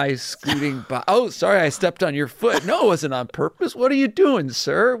by. Oh, sorry, I stepped on your foot. No, it wasn't on purpose. What are you doing,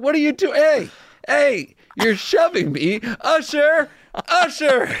 sir? What are you doing? Hey, you're shoving me. Usher.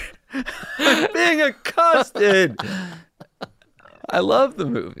 I'm being accosted. I love the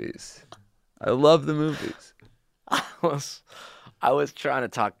movies. I was trying to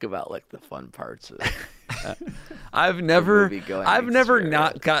talk about like the fun parts of it. I've never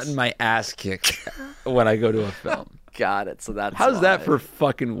not gotten my ass kicked when I go to a film. Got it. So how's that for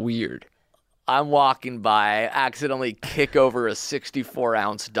fucking weird? I'm walking by, accidentally kick over a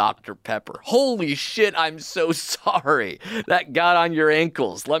 64-ounce Dr. Pepper. Holy shit, I'm so sorry. That got on your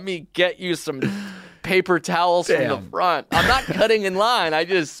ankles. Let me get you some paper towels from the front. I'm not cutting in line. I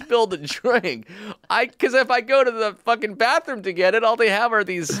just spilled a drink. Because if I go to the fucking bathroom to get it, all they have are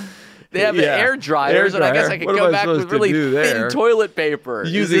these... They have the air dryers, and I guess I could go back with really thin toilet paper.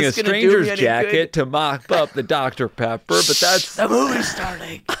 Using a stranger's jacket to mop up the Dr. Pepper, but that's... The movie's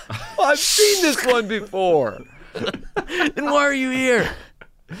starting. Well, I've seen this one before. Then why are you here?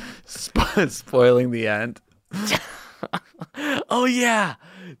 Spoiling the end. Oh, yeah.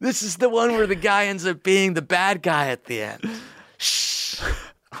 This is the one where the guy ends up being the bad guy at the end. Shh.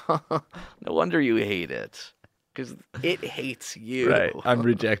 No wonder you hate it. Because it hates you. Right. I'm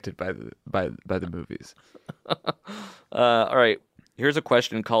rejected by the movies. All right. Here's a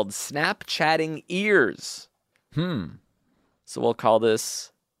question called Snapchatting Ears. So we'll call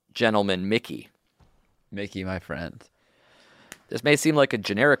this gentleman Mickey. Mickey, my friend. This may seem like a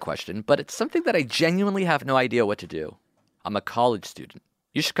generic question, but it's something that I genuinely have no idea what to do. I'm a college student.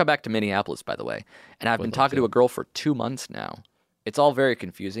 You should come back to Minneapolis, by the way. And I've been talking to a girl for 2 months now. It's all very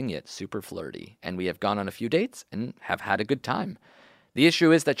confusing, yet super flirty, and we have gone on a few dates and have had a good time. The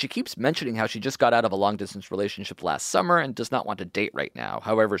issue is that she keeps mentioning how she just got out of a long-distance relationship last summer and does not want to date right now.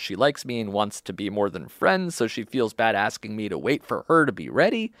 However, she likes me and wants to be more than friends, so she feels bad asking me to wait for her to be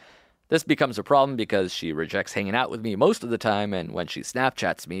ready. This becomes a problem because she rejects hanging out with me most of the time, and when she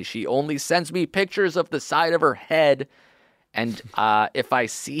Snapchats me, she only sends me pictures of the side of her head, and if I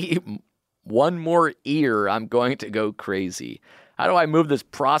see one more ear, I'm going to go crazy. How do I move this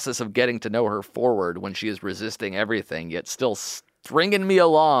process of getting to know her forward when she is resisting everything, yet still stringing me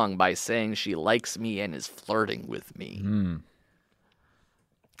along by saying she likes me and is flirting with me?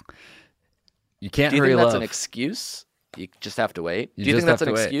 You can't Do you hurry think that's love. an excuse? You just have to wait. You Do you think just that's have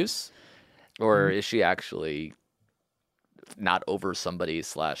an to wait. excuse? Or is she actually not over somebody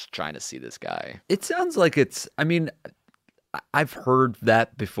 / trying to see this guy? It sounds like it's. I mean, I've heard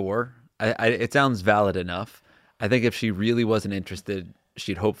that before. It sounds valid enough. I think if she really wasn't interested,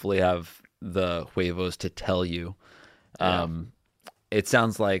 she'd hopefully have the huevos to tell you. It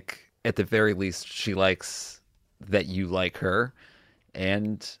sounds like at the very least she likes that you like her,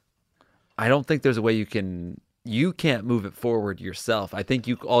 and I don't think there's a way you can't move it forward yourself. I think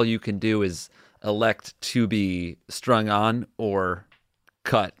all you can do is elect to be strung on or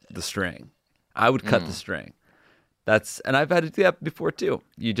cut the string. I would cut the string. And I've had to do that before too.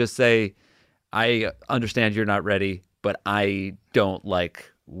 You just say, I understand you're not ready, but I don't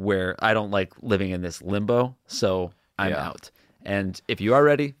like living in this limbo, so I'm out. And if you are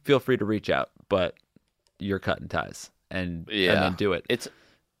ready, feel free to reach out, but you're cutting ties and then do it. It's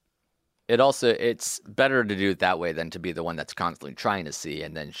better to do it that way than to be the one that's constantly trying to see,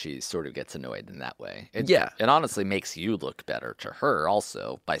 and then she sort of gets annoyed in that way. It honestly makes you look better to her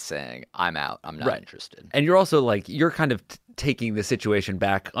also by saying, I'm out, I'm not interested. And you're also like, you're kind of taking the situation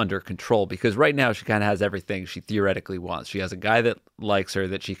back under control, because right now she kind of has everything she theoretically wants. She has a guy that likes her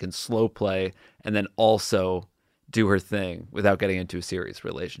that she can slow play and then also do her thing without getting into a serious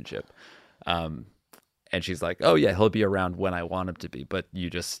relationship. And she's like, oh yeah, he'll be around when I want him to be. But you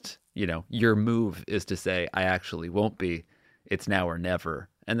just, your move is to say, I actually won't be. It's now or never.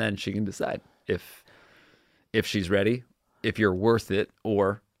 And then she can decide if she's ready, if you're worth it,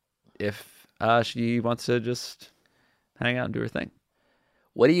 or if she wants to just hang out and do her thing.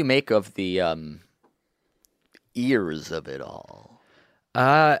 What do you make of the ears of it all?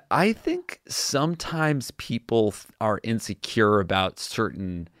 I think sometimes people are insecure about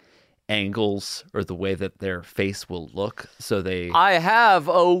certain angles or the way that their face will look, so I have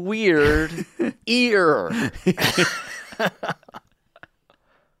a weird ear.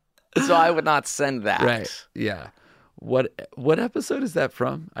 So I would not send that. Right. Yeah. What episode is that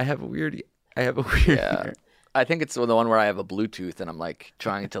from? I have a weird ear. I think it's the one where I have a Bluetooth and I'm like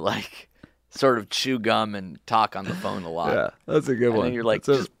trying to sort of chew gum and talk on the phone a lot. Yeah, that's a good one. And you're like,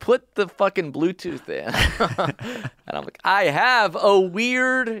 just put the fucking Bluetooth in. And I'm like, I have a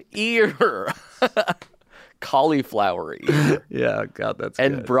weird ear. Cauliflower ear. Yeah, God, that's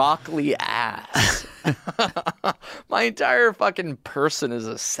and good. Broccoli ass. My entire fucking person is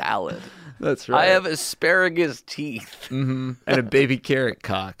a salad. That's right. I have asparagus teeth. Mm-hmm. And a baby carrot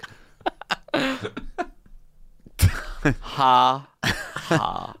cock. Ha,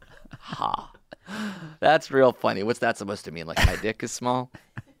 ha, ha. That's real funny. What's that supposed to mean? Like my dick is small?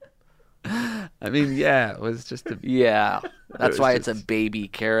 I mean, yeah, it was just a... Yeah, that's why it's a baby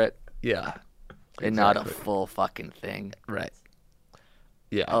carrot. Yeah. And not a full fucking thing. Right.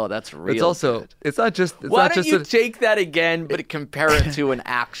 Yeah. Oh, that's real It's also... good. It's not just... It's Why not don't just you take that again, but compare it to an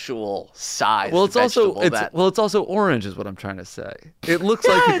actual size Well, it's also... vegetable It's also orange is what I'm trying to say. It looks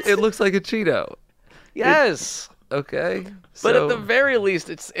like... It looks like a Cheeto. Yes. Okay. But at the very least,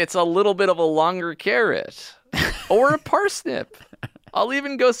 it's a little bit of a longer carrot. Or a parsnip. I'll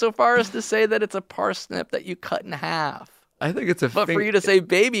even go so far as to say that it's a parsnip that you cut in half. I think it's a... But for you to say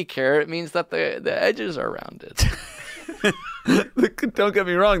baby carrot means that the edges are rounded. Don't get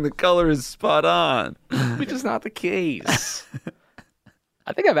me wrong, the color is spot on. Which is not the case.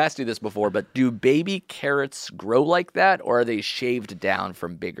 I think I've asked you this before, but do baby carrots grow like that, or are they shaved down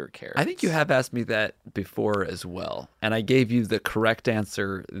from bigger carrots? I think you have asked me that before as well, and I gave you the correct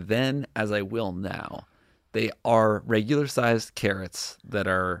answer then as I will now. They are regular-sized carrots that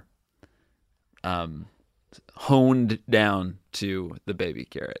are honed down to the baby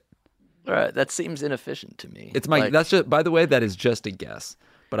carrot. All right, that seems inefficient to me. It's my that's just, by the way, that is just a guess,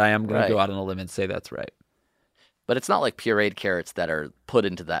 but I am going to go out on a limb and say that's right. But it's not like pureed carrots that are put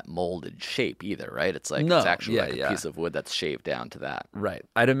into that molded shape either, right? It's like it's actually a piece of wood that's shaved down to that. Right.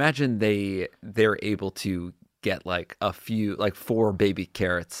 I'd imagine they're able to get like 4 baby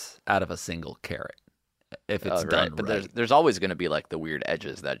carrots out of a single carrot if it's done right. But there's always going to be like the weird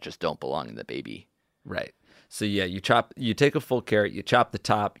edges that just don't belong in the baby. Right. So yeah, you take a full carrot, you chop the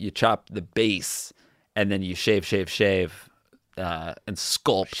top, you chop the base, and then you shave, and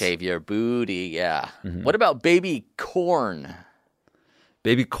sculpt. Shave your booty, yeah. Mm-hmm. What about baby corn?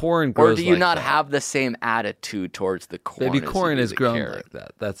 Baby corn grows like that. Or do you not have the same attitude towards the corn? Baby corn is grown carrot? like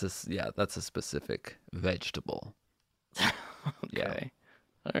that. That's a specific vegetable. Okay.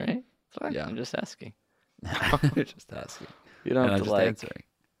 All right. Fine. Yeah. I'm just asking. Just asking. You don't and have I'm to just answering.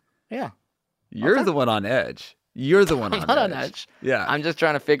 Yeah. You're the one on edge. You're the one I'm on not edge. on edge. Yeah. I'm just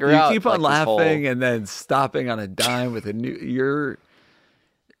trying to figure You out. keep on like, this laughing whole and then stopping on a dime with a new.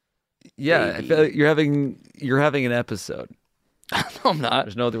 Yeah. I baby. feel like you're having an episode. No, I'm not.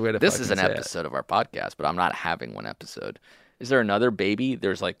 There's no other way to. This is fucking an say it. episode of our podcast, but I'm not having one episode. Is there another baby?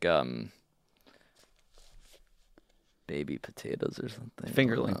 There's like baby potatoes or something.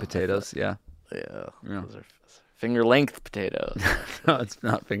 Fingerling potatoes. Yeah. Yeah. Yeah. Those are finger length potatoes. No, it's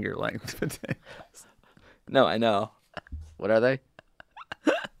not finger length potatoes. No, I know. What are they?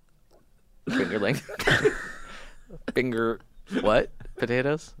 Finger length. Finger what?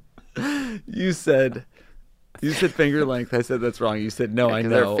 Potatoes? You said finger length. I said that's wrong. You said no. I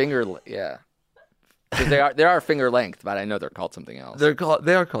 'Cause know. they're finger. Yeah. 'Cause they are finger length, but I know they're called something else. They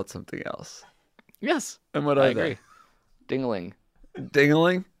are called something else. Yes. And what are I agree. they? Dingling.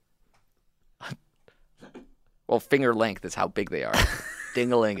 Dingling. Well, finger length is how big they are.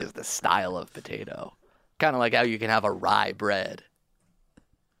 Dingling is the style of potato. Kind of like how you can have a rye bread.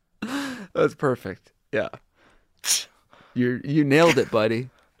 That's perfect. Yeah. You nailed it, buddy.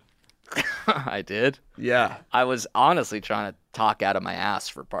 I did. Yeah. I was honestly trying to talk out of my ass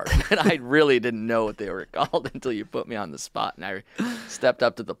for part of it. I really didn't know what they were called until you put me on the spot. And I stepped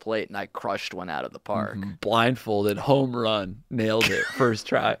up to the plate and I crushed one out of the park. Blindfolded, home run, nailed it, first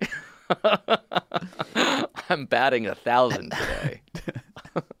try. I'm batting 1,000 today.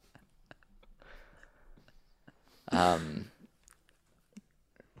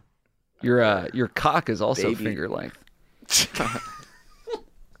 Your cock is also Baby. finger length.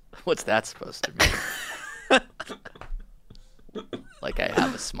 What's that supposed to mean? Like I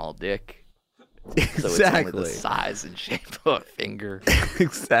have a small dick. So it's only Exactly. the size and shape of a finger.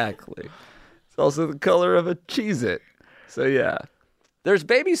 Exactly. It's also the color of a Cheez-It. So yeah. There's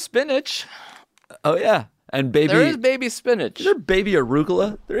baby spinach. Oh yeah. And baby. There is baby spinach. Is there baby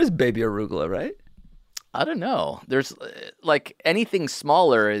arugula? There is baby arugula, right? I don't know. There's like anything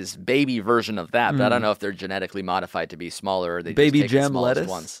smaller is baby version of that, but I don't know if they're genetically modified to be smaller or they Baby just take the gem smallest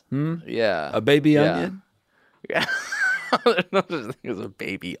lettuce? ones. Yeah. A baby Yeah. onion? Yeah. There's no such thing as a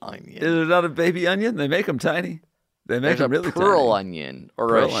baby onion. Is there not a baby onion? They make them tiny. They make There's a them really pearl tiny. onion or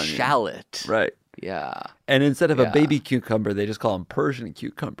Pearl a onion. shallot. Right. Yeah. And instead of a Yeah. baby cucumber, they just call them Persian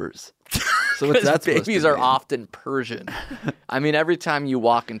cucumbers. So what's that Because supposed babies to are mean? often Persian. I mean, every time you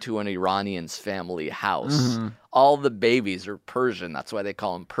walk into an Iranian's family house, all the babies are Persian. That's why they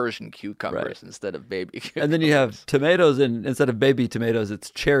call them Persian cucumbers Right. instead of baby cucumbers. And then you have tomatoes, and instead of baby tomatoes, it's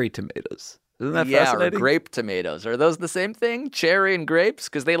cherry tomatoes. Isn't that yeah, or fascinating? grape tomatoes. Are those the same thing? Cherry and grapes?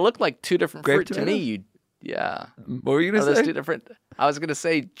 Because they look like two different Grape fruit to me. tomatoes? Yeah. What were you Are going to those say? two different? I was going to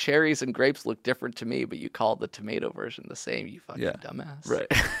say cherries and grapes look different to me, but you call the tomato version the same, you fucking Yeah. dumbass. Right.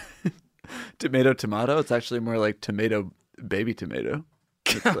 Tomato. It's actually more like tomato, baby tomato.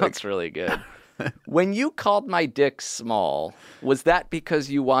 It's like, That's really good. When you called my dick small, was that because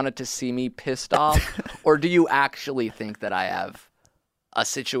you wanted to see me pissed off? Or do you actually think that I have a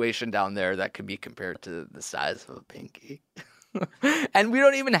situation down there that could be compared to the size of a pinky? And we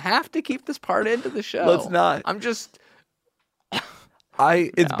don't even have to keep this part into the show. Let's not. I'm just...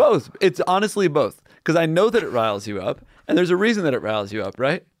 It's both. It's honestly both. Because I know that it riles you up, and there's a reason that it riles you up,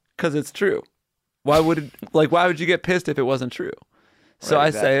 right? Because it's true. Why would you get pissed if it wasn't true? So Right,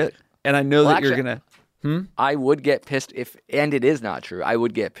 I say it, and I know Well, that you're actually, gonna. I would get pissed if, and it is not true, I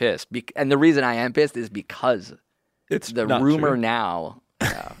would get pissed. And the reason I am pissed is because It's the not rumor true. now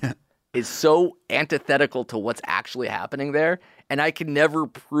is so antithetical to what's actually happening there, and I can never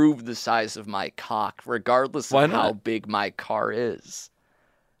prove the size of my cock, regardless Why of how not? big my car is.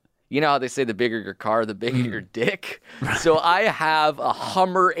 You know how they say the bigger your car, the bigger your dick? So I have a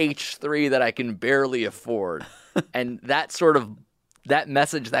Hummer H3 that I can barely afford, and that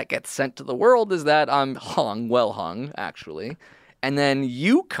message that gets sent to the world is that I'm well hung, actually. And then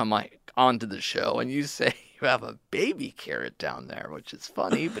you come onto the show and you say you have a baby carrot down there, which is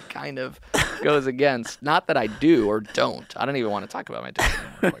funny, but kind of goes against. Not that I do or don't. I don't even want to talk about my dick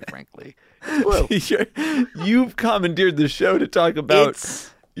anymore, quite frankly. Whoa. You've commandeered the show to talk about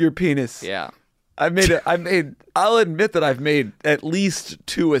It's- your penis. Yeah. I'll admit that I've made at least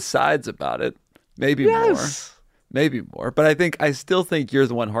 2 asides about it. Maybe Yes. more. But I still think you're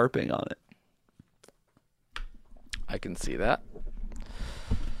the one harping on it. I can see that.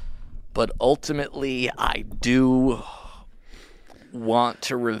 But ultimately, I do want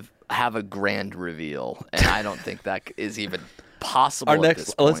to have a grand reveal, and I don't think that is even possible.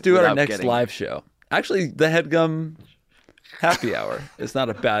 Let's do it our next live show. Actually, the Headgum Happy Hour is not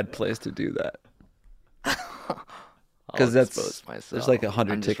a bad place to do that. Because I'll expose myself. there's like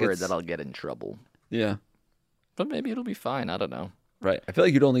 100 I'm just tickets. worried that I'll get in trouble. Yeah. But maybe it'll be fine. I don't know. Right. I feel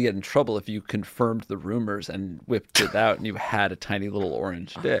like you'd only get in trouble if you confirmed the rumors and whipped it out and you had a tiny little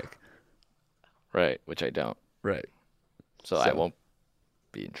orange dick. Right, which I don't. Right. So I won't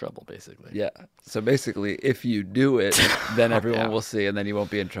be in trouble, basically. Yeah. So basically, if you do it, then everyone will see, and then you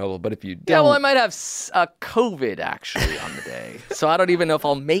won't be in trouble. But if you don't... Yeah, well, I might have COVID, actually, on the day. So I don't even know if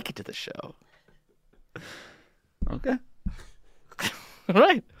I'll make it to the show. Okay.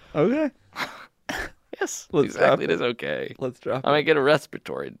 Right. Okay. Yes, Let's exactly. It is okay. Let's drop I might get a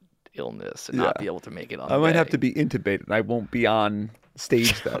respiratory illness and not be able to make it on the I might day. have to be intubated. I won't be on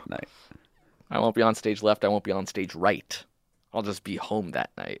stage that night. I won't be on stage left. I won't be on stage right. I'll just be home that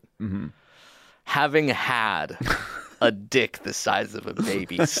night. Mm-hmm. Having had a dick the size of a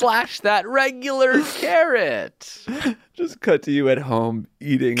baby, slash that regular carrot. Just cut to you at home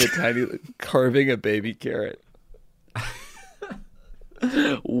eating carving a baby carrot.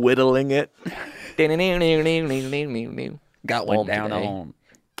 Whittling it. Got one Home down today. home.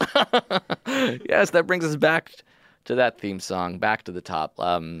 Yes, that brings us back to that theme song, back to the top.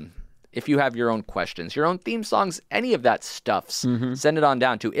 If you have your own questions, your own theme songs, any of that stuffs, send it on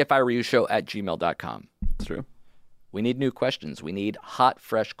down to ifiwereyoushow@gmail.com. It's true. We need new questions. We need hot,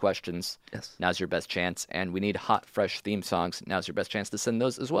 fresh questions. Yes. Now's your best chance. And we need hot, fresh theme songs. Now's your best chance to send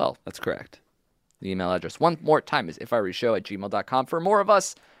those as well. That's correct. The email address one more time is ifiwereyoushow@gmail.com. For more of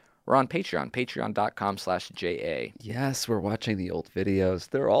us, we're on Patreon, patreon.com/JA. Yes, we're watching the old videos.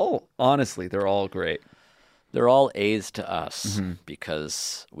 They're all great. They're all A's to us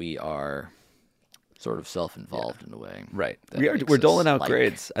because we are sort of self-involved in a way. Right. that We're makes doling us out like.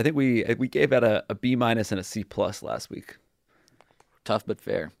 grades. I think we gave out a B- and a C+ last week. Tough but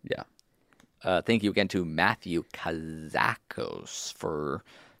fair. Yeah. Thank you again to Matthew Kazakos for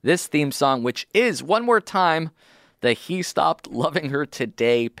this theme song, which is, one more time, the He Stopped Loving Her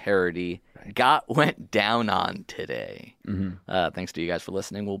Today parody. Went down on today. Thanks to you guys for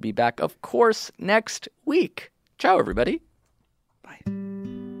listening. We'll be back, of course, next week. Ciao, everybody. Bye.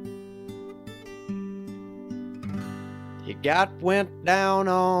 He went down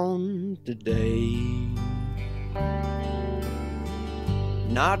on today.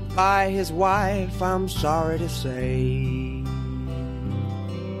 Not by his wife, I'm sorry to say.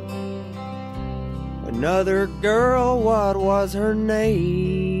 Another girl, what was her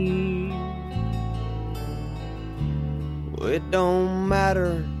name? It don't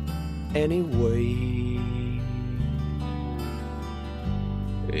matter anyway.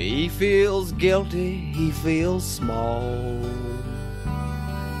 He feels guilty, he feels small.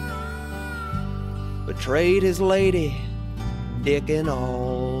 Betrayed his lady, dick and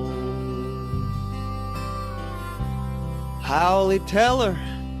all. How'll he tell her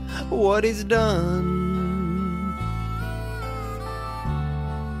what he's done?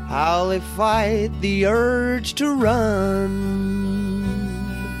 How'll he fight the urge to run?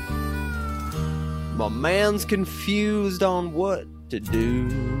 My man's confused on what to do.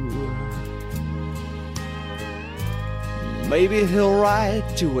 Maybe he'll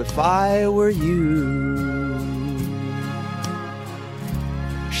write to If I Were You.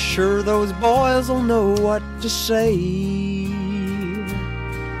 Sure, those boys will know what to say.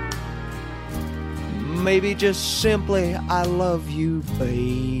 Maybe just simply, I love you,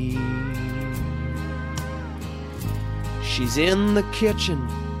 babe. She's in the kitchen,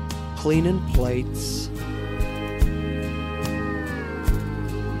 cleaning plates.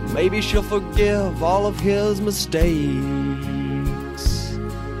 Maybe she'll forgive all of his mistakes.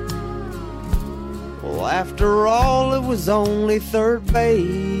 Well, after all, it was only third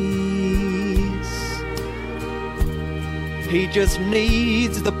base. He just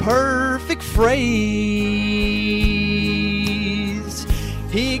needs the perfect phrase.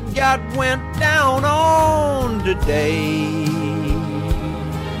 He went down on today.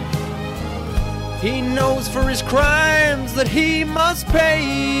 He knows for his crimes that he must pay.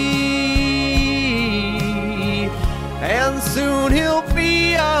 And soon he'll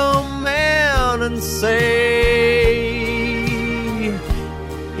be a man and say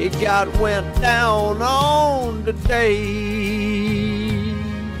he went down on today.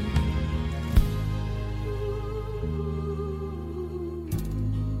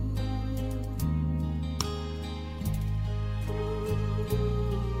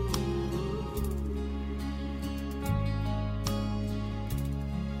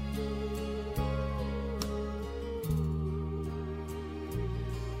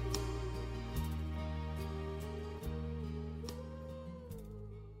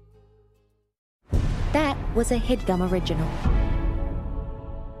 That was a HeadGum original.